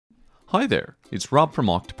Hi there, it's Rob from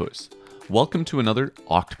Octopus. Welcome to another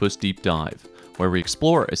Octopus Deep Dive, where we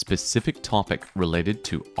explore a specific topic related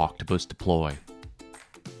to Octopus Deploy.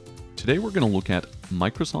 Today we're going to look at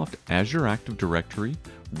Microsoft Azure Active Directory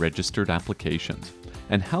registered applications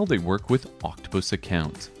and how they work with Octopus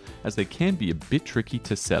accounts, as they can be a bit tricky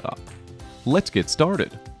to set up. Let's get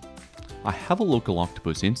started. I have a local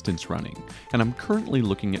Octopus instance running, and I'm currently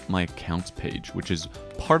looking at my accounts page, which is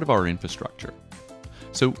part of our infrastructure.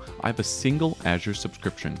 So I have a single Azure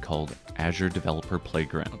subscription called Azure Developer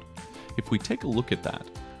Playground. If we take a look at that,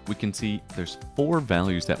 we can see there's 4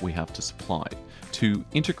 values that we have to supply to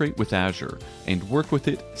integrate with Azure and work with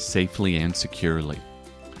it safely and securely.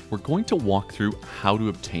 We're going to walk through how to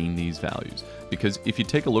obtain these values, because if you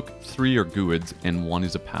take a look, 3 are GUIDs and 1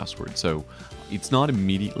 is a password, so it's not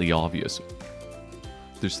immediately obvious.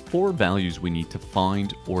 There's 4 values we need to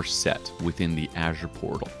find or set within the Azure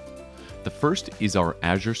portal. The first is our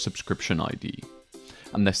Azure subscription ID,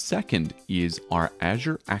 and the second is our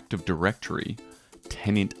Azure Active Directory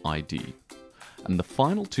tenant ID. And the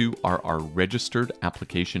final 2 are our registered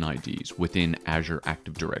application IDs within Azure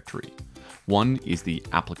Active Directory. One is the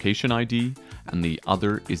application ID, and the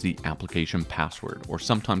other is the application password, or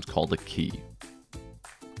sometimes called a key.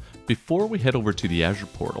 Before we head over to the Azure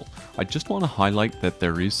portal, I just want to highlight that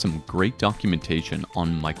there is some great documentation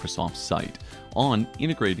on Microsoft's site on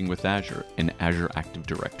integrating with Azure and Azure Active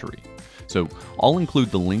Directory. So I'll include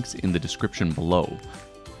the links in the description below,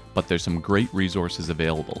 but there's some great resources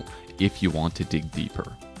available if you want to dig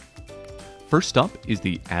deeper. First up is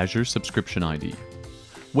the Azure subscription ID.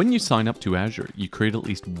 When you sign up to Azure, you create at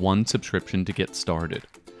least 1 subscription to get started.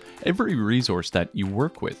 Every resource that you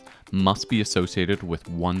work with must be associated with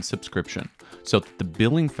 1 subscription, so that the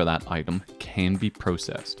billing for that item can be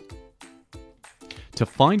processed. To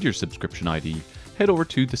find your subscription ID, head over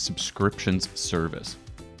to the Subscriptions service,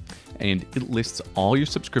 and it lists all your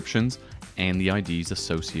subscriptions and the IDs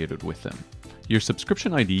associated with them. Your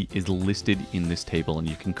subscription ID is listed in this table, and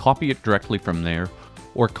you can copy it directly from there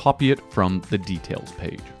or copy it from the details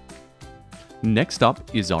page. Next up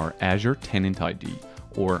is our Azure Tenant ID,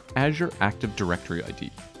 or Azure Active Directory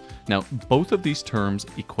ID. Now, both of these terms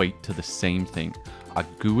equate to the same thing, a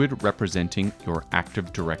GUID representing your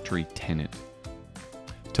Active Directory tenant.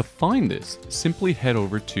 To find this, simply head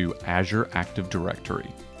over to Azure Active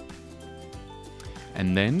Directory,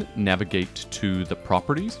 and then navigate to the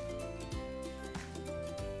Properties,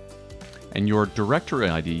 and your directory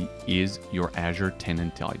ID is your Azure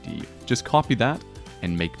Tenant ID. Just copy that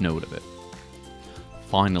and make note of it.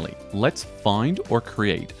 Finally, let's find or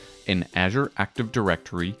create an Azure Active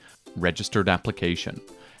Directory registered application,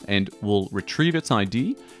 and we'll retrieve its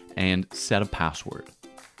ID and set a password.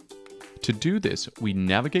 To do this, we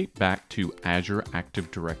navigate back to Azure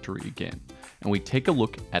Active Directory again, and we take a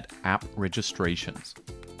look at app registrations.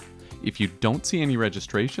 If you don't see any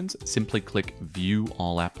registrations, simply click View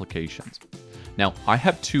All Applications. Now, I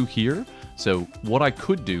have 2 here, so what I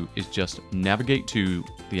could do is just navigate to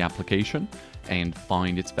the application and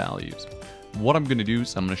find its values. What I'm going to do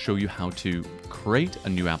is I'm going to show you how to create a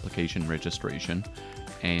new application registration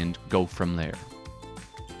and go from there.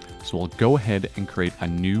 So I'll go ahead and create a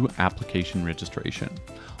new application registration.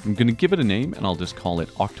 I'm going to give it a name, and I'll just call it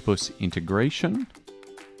Octopus Integration.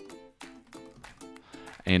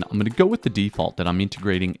 And I'm going to go with the default that I'm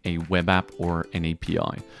integrating a web app or an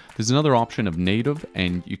API. There's another option of native,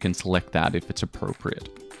 and you can select that if it's appropriate.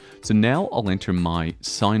 So now I'll enter my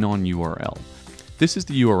sign-on URL. This is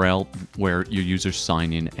the URL where your users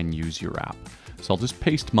sign in and use your app. So I'll just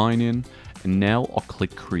paste mine in, and now I'll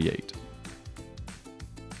click Create.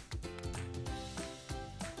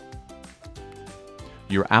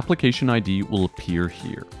 Your application ID will appear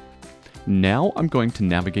here. Now I'm going to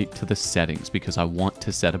navigate to the settings because I want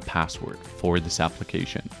to set a password for this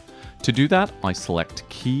application. To do that, I select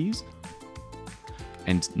Keys,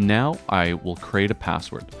 and now I will create a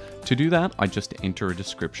password. To do that, I just enter a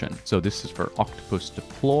description. So this is for Octopus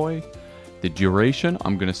Deploy. The duration,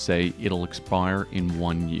 I'm going to say it'll expire in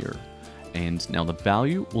 1 year. And now the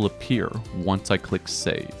value will appear once I click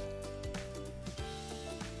Save.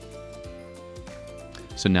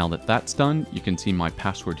 So now that that's done, you can see my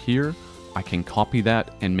password here. I can copy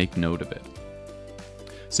that and make note of it.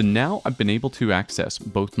 So now I've been able to access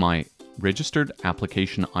both my registered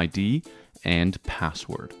application ID and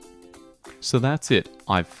password. So that's it.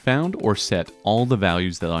 I've found or set all the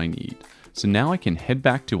values that I need. So now I can head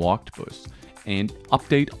back to Octopus and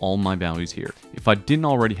update all my values here. If I didn't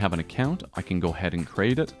already have an account, I can go ahead and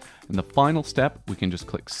create it. And the final step, we can just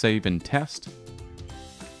click Save and Test.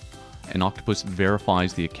 And Octopus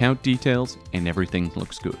verifies the account details and everything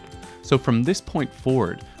looks good. So from this point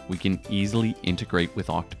forward, we can easily integrate with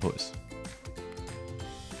Octopus.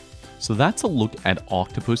 So that's a look at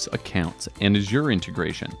Octopus accounts and Azure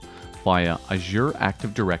integration via Azure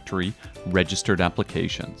Active Directory registered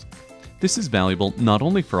applications. This is valuable not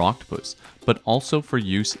only for Octopus, but also for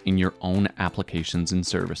use in your own applications and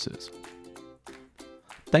services.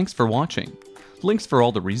 Thanks for watching. Links for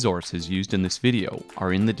all the resources used in this video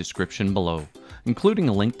are in the description below, including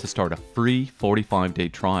a link to start a free 45-day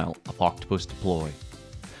trial of Octopus Deploy.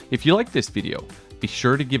 If you like this video, be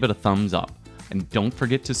sure to give it a thumbs up, and don't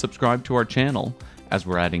forget to subscribe to our channel as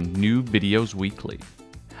we're adding new videos weekly.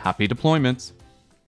 Happy deployments!